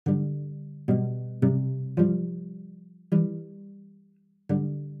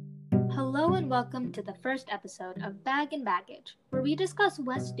welcome to the first episode of Bag and Baggage, where we discuss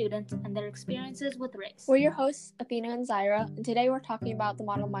West students and their experiences with race. We're your hosts, Athena and Zaira, and today we're talking about the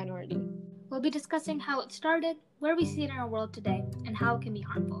model minority. We'll be discussing how it started, where we see it in our world today, and how it can be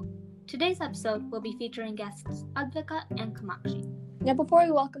harmful. Today's episode will be featuring guests Advika and Kamakshi. Now, before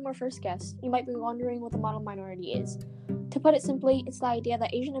we welcome our first guest, you might be wondering what the model minority is. To put it simply, it's the idea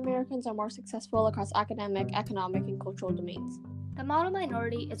that Asian Americans are more successful across academic, economic, and cultural domains. The model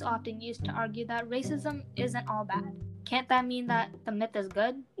minority is often used to argue that racism isn't all bad. Can't that mean that the myth is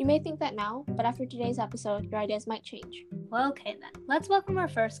good? You may think that now, but after today's episode, your ideas might change. Well, okay then. Let's welcome our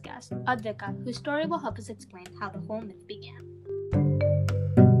first guest, Advika, whose story will help us explain how the whole myth began.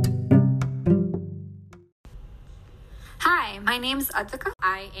 Hi, my name's Advika.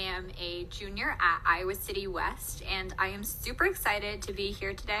 I am a junior at Iowa City West, and I am super excited to be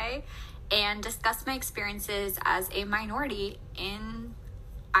here today and discuss my experiences as a minority in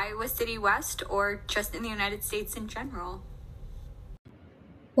Iowa City West or just in the United States in general.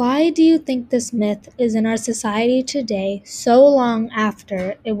 Why do you think this myth is in our society today so long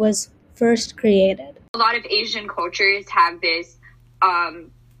after it was first created? A lot of Asian cultures have this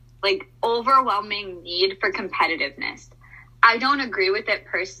overwhelming need for competitiveness. I don't agree with it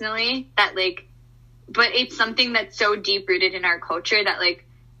personally, but it's something that's so deep rooted in our culture that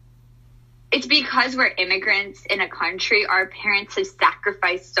it's because we're immigrants in a country, our parents have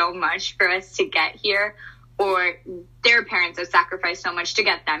sacrificed so much for us to get here, or their parents have sacrificed so much to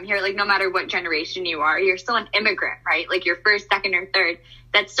get them here. No matter what generation you are, you're still an immigrant, right? You're first, second, or third.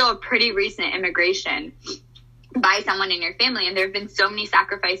 That's still a pretty recent immigration by someone in your family. And there have been so many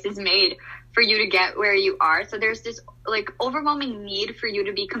sacrifices made for you to get where you are. So there's this overwhelming need for you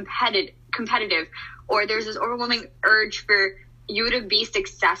to be competitive, or there's this overwhelming urge for you to be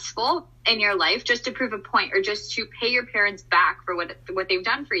successful in your life just to prove a point or just to pay your parents back for what they've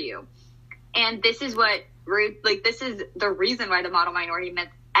done for you. And this is this is the reason why the model minority myth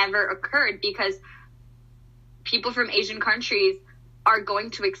ever occurred, because people from Asian countries are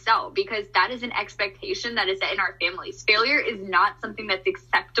going to excel, because that is an expectation that is set in our families. Failure is not something that's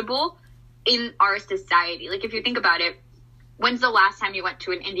acceptable in our society. If you think about it, when's the last time you went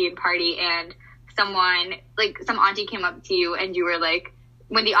to an Indian party and someone, some auntie came up to you and you were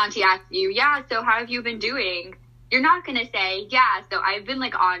when the auntie asked you, yeah, so how have you been doing? You're not going to say, yeah, so I've been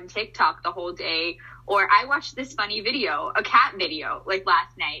on TikTok the whole day, or I watched this funny video, a cat video,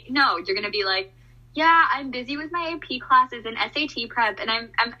 last night. No, you're going to be yeah, I'm busy with my AP classes and SAT prep, and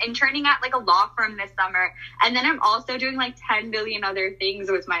I'm interning at a law firm this summer, and then I'm also doing 10 billion other things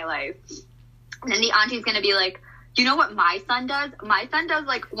with my life. And then the auntie's going to be you know what my son does? My son does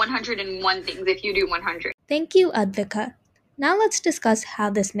 101 things if you do 100. Thank you, Advika. Now let's discuss how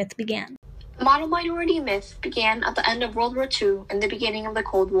this myth began. The model minority myth began at the end of World War II and the beginning of the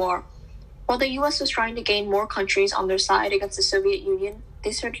Cold War. While the US was trying to gain more countries on their side against the Soviet Union,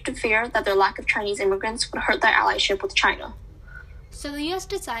 they started to fear that their lack of Chinese immigrants would hurt their allyship with China. So the US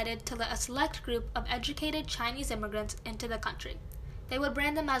decided to let a select group of educated Chinese immigrants into the country. They would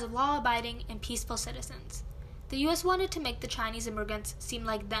brand them as law-abiding and peaceful citizens. The US wanted to make the Chinese immigrants seem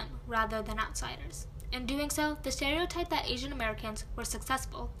like them rather than outsiders. In doing so, the stereotype that Asian Americans were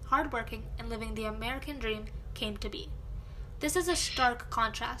successful, hardworking, and living the American dream came to be. This is a stark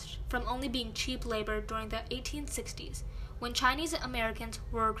contrast from only being cheap labor during the 1860s, when Chinese Americans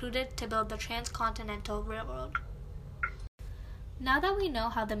were recruited to build the Transcontinental Railroad. Now that we know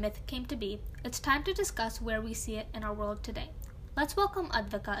how the myth came to be, it's time to discuss where we see it in our world today. Let's welcome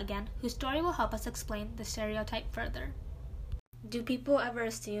Advika again, whose story will help us explain the stereotype further. Do people ever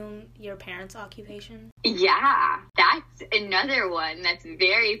assume your parents' occupation? Yeah, that's another one that's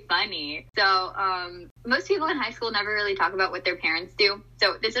very funny. So, most people in high school never really talk about what their parents do.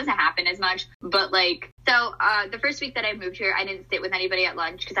 So this doesn't happen as much. But the first week that I moved here, I didn't sit with anybody at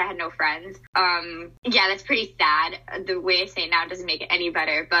lunch because I had no friends. Yeah, that's pretty sad. The way I say it now doesn't make it any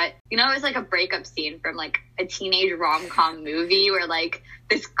better. But, it was a breakup scene from a teenage rom-com movie where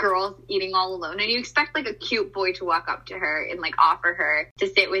this girl's eating all alone, and you expect a cute boy to walk up to her and offer her to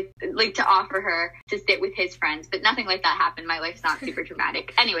sit with his friends, but nothing like that happened. My life's not super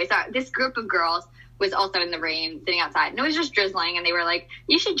dramatic. Anyway, so this group of girls was also in the rain sitting outside, and it was just drizzling, and they were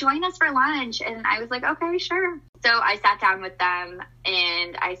you should join us for lunch. And I was okay, sure. So I sat down with them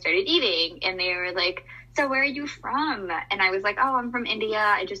and I started eating, and they were so where are you from? And I was oh, I'm from India.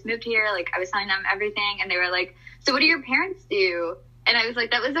 I just moved here. I was telling them everything, and they were so what do your parents do? And I was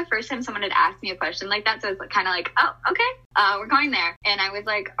that was the first time someone had asked me a question like that. So I was kind of oh, okay, we're going there. And I was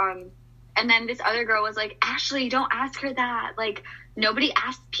and then this other girl was Ashley, don't ask her that. Nobody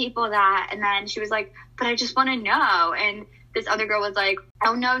asks people that. And then she was but I just want to know. And this other girl was like,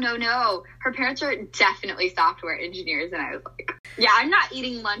 oh, no. Her parents are definitely software engineers. And I was like, yeah, I'm not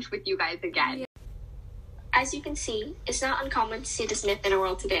eating lunch with you guys again. As you can see, it's not uncommon to see this myth in our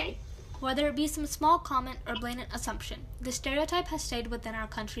world today. Whether it be some small comment or blatant assumption, the stereotype has stayed within our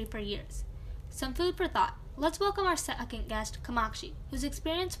country for years. Some food for thought. Let's welcome our second guest, Kamakshi, whose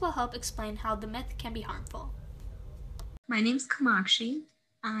experience will help explain how the myth can be harmful. My name's Kamakshi.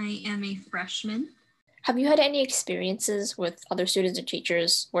 I am a freshman. Have you had any experiences with other students or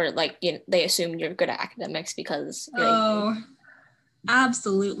teachers where, like, they assume you're good at academics because...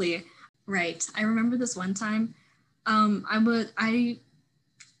 Absolutely. Right. I remember this one time.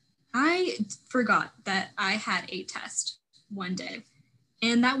 I forgot that I had a test one day.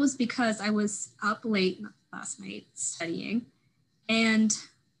 And that was because I was up late last night studying. And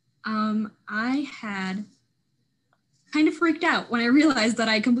I had kind of freaked out when I realized that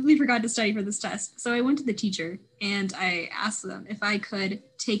I completely forgot to study for this test. So I went to the teacher and I asked them if I could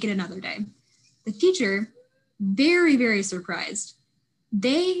take it another day. The teacher, very, very surprised.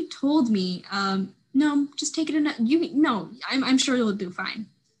 They told me, no, just take it I'm sure you'll do fine.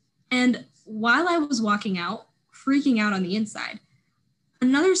 And while I was walking out, freaking out on the inside,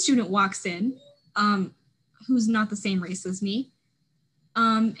 another student walks in, who's not the same race as me.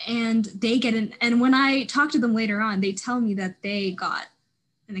 And they get and when I talk to them later on, they tell me that they got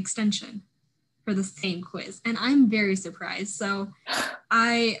an extension for the same quiz. And I'm very surprised. So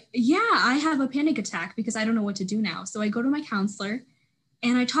I have a panic attack because I don't know what to do now. So I go to my counselor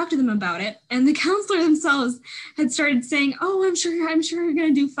and I talk to them about it. And the counselor themselves had started saying, oh, I'm sure you're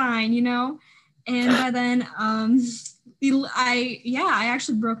going to do fine, And by then, I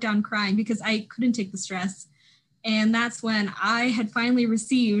actually broke down crying because I couldn't take the stress. And that's when I had finally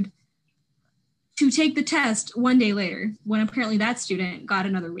received to take the test one day later, when apparently that student got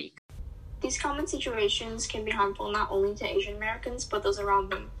another week. These common situations can be harmful not only to Asian Americans, but those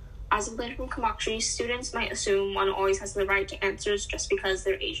around them. As in learned from Kamakshi, students might assume one always has the right to answers just because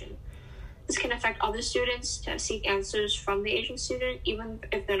they're Asian. This can affect other students to seek answers from the Asian student, even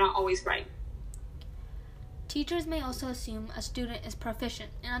if they're not always right. Teachers may also assume a student is proficient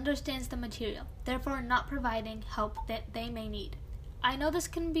and understands the material, therefore not providing help that they may need. I know this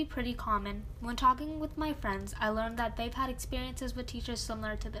can be pretty common. When talking with my friends, I learned that they've had experiences with teachers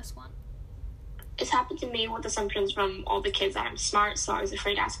similar to this one. It's happened to me with assumptions from all the kids that I'm smart, so I was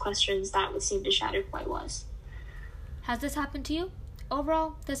afraid to ask questions that would seem to shatter who I was. Has this happened to you?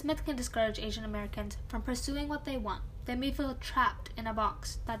 Overall, this myth can discourage Asian Americans from pursuing what they want. They may feel trapped in a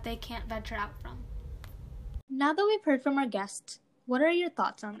box that they can't venture out from. Now that we've heard from our guests, what are your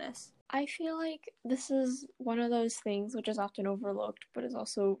thoughts on this? I feel like this is one of those things which is often overlooked, but is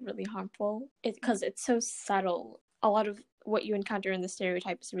also really harmful. Because it's so subtle. A lot of what you encounter in the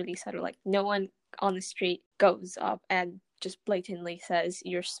stereotype is really subtle. Like, no one on the street goes up and just blatantly says,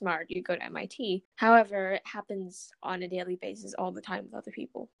 you're smart, you go to MIT. However, it happens on a daily basis all the time with other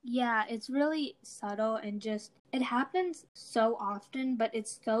people. Yeah, it's really subtle and it happens so often, but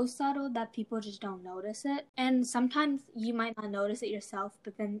it's so subtle that people just don't notice it. And sometimes you might not notice it yourself,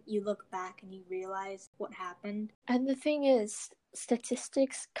 but then you look back and you realize what happened. And the thing is,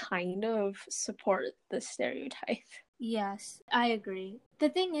 statistics kind of support the stereotype. Yes, I agree. The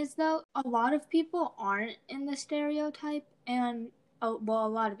thing is, though, a lot of people aren't in the stereotype, and a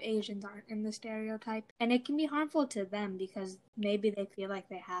lot of Asians aren't in the stereotype, and it can be harmful to them because maybe they feel like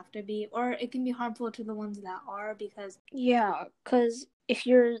they have to be, or it can be harmful to the ones that are because... Yeah, because if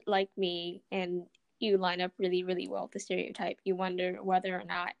you're like me and you line up really, really well with the stereotype, you wonder whether or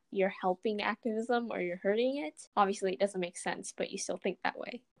not you're helping activism or you're hurting it. Obviously, it doesn't make sense, but you still think that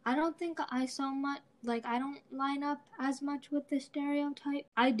way. I don't think I don't line up as much with the stereotype.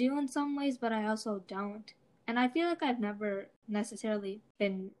 I do in some ways, but I also don't. And I feel like I've never necessarily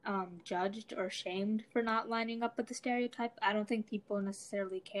been judged or shamed for not lining up with the stereotype. I don't think people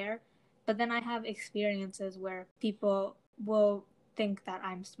necessarily care. But then I have experiences where people will think that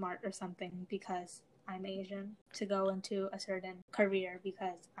I'm smart or something because I'm Asian, to go into a certain career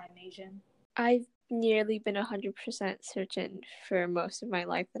because I'm Asian. I've nearly been 100% certain for most of my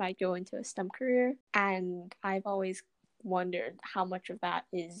life that I'd go into a STEM career, and I've always wondered how much of that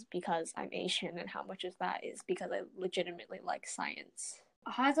is because I'm Asian and how much of that is because I legitimately like science.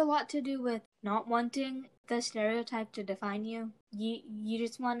 It has a lot to do with not wanting the stereotype to define you. You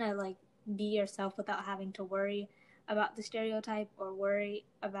just want to be yourself without having to worry about the stereotype or worry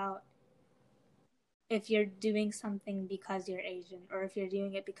about if you're doing something because you're Asian or if you're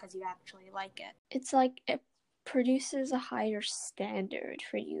doing it because you actually like it. It's like it produces a higher standard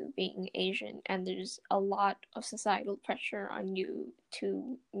for you being Asian, and there's a lot of societal pressure on you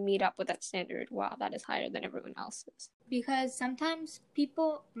to meet up with that standard while that is higher than everyone else's. Because sometimes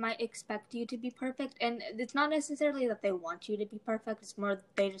people might expect you to be perfect, and it's not necessarily that they want you to be perfect, it's more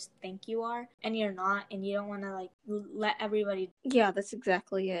they just think you are, and you're not, and you don't want to, like, let everybody... Yeah, that's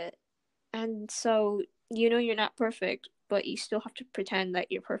exactly it. And so, you're not perfect, but you still have to pretend that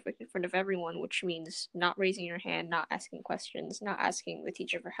you're perfect in front of everyone, which means not raising your hand, not asking questions, not asking the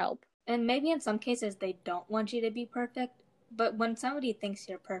teacher for help. And maybe in some cases they don't want you to be perfect, but when somebody thinks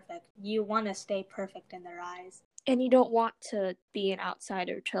you're perfect, you want to stay perfect in their eyes. And you don't want to be an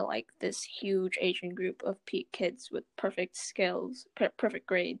outsider to, like, this huge Asian group of kids with perfect skills, perfect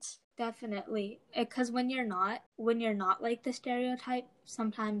grades. Definitely. Because when you're not like the stereotype,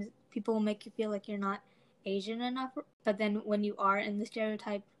 sometimes people will make you feel like you're not Asian enough. But then when you are in the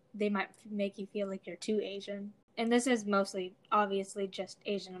stereotype, they might make you feel like you're too Asian. And this is mostly, obviously, just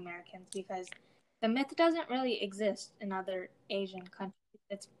Asian Americans, because the myth doesn't really exist in other Asian countries.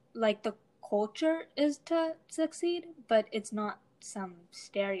 It's like the culture is to succeed, but it's not some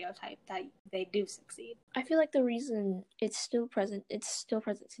stereotype that they do succeed. I feel like the reason it's still present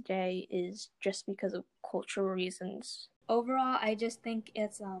today is just because of cultural reasons. Overall, I just think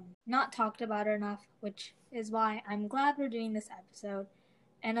it's not talked about enough, which is why I'm glad we're doing this episode.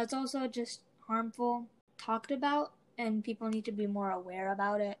 And it's also just harmful talked about, and people need to be more aware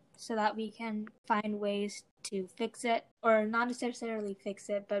about it so that we can find ways to fix it, or not necessarily fix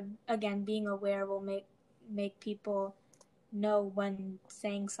it, but again, being aware will make people know when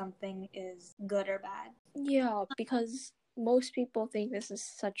saying something is good or bad. Yeah, because most people think this is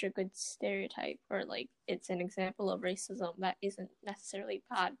such a good stereotype, or like it's an example of racism that isn't necessarily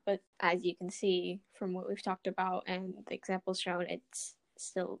bad, but as you can see from what we've talked about and the examples shown, it's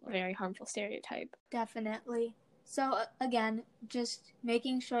still a very harmful stereotype. Definitely. So again, just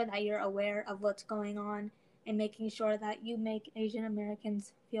making sure that you're aware of what's going on and making sure that you make Asian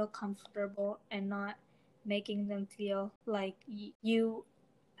Americans feel comfortable and not making them feel like you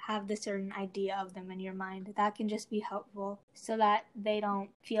have this certain idea of them in your mind. That can just be helpful so that they don't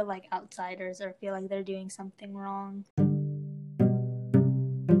feel like outsiders or feel like they're doing something wrong.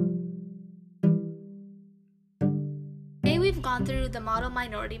 Today we've gone through the model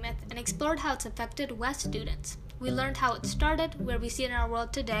minority myth and explored how it's affected West students. We learned how it started, where we see it in our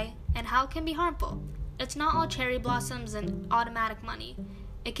world today, and how it can be harmful. It's not all cherry blossoms and automatic money.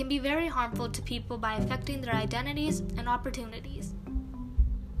 It can be very harmful to people by affecting their identities and opportunities.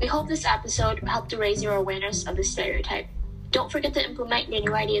 We hope this episode helped to raise your awareness of the stereotype. Don't forget to implement your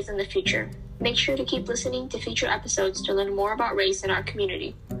new ideas in the future. Make sure to keep listening to future episodes to learn more about race in our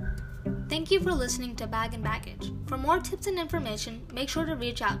community. Thank you for listening to Bag and Baggage. For more tips and information, make sure to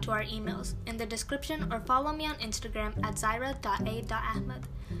reach out to our emails in the description or follow me on Instagram at zyra.a.ahmed.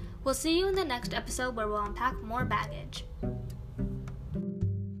 We'll see you in the next episode where we'll unpack more baggage.